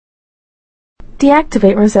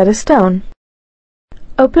Deactivate Rosetta Stone.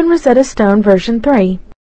 Open Rosetta Stone version 3.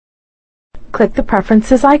 Click the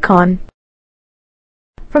Preferences icon.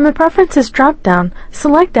 From the Preferences drop-down,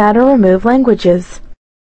 select Add or Remove Languages.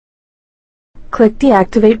 Click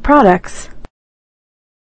Deactivate Products.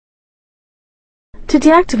 To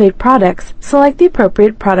deactivate products, select the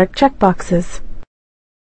appropriate product checkboxes.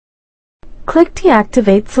 Click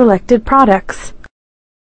Deactivate Selected Products.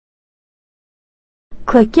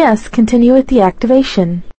 Click Yes, continue with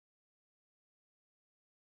deactivation.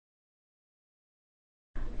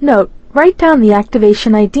 Note, write down the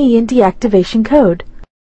activation ID and deactivation code.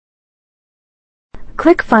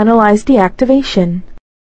 Click Finalize Deactivation.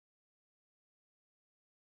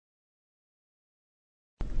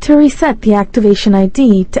 To reset the activation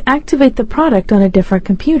ID to activate the product on a different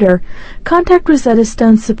computer, contact Rosetta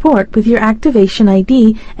Stone support with your activation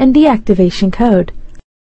ID and deactivation code.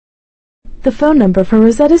 The phone number for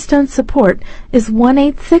Rosetta Stone support is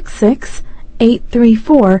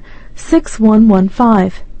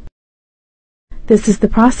 1-866-834-6115. This is the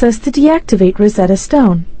process to deactivate Rosetta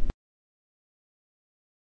Stone.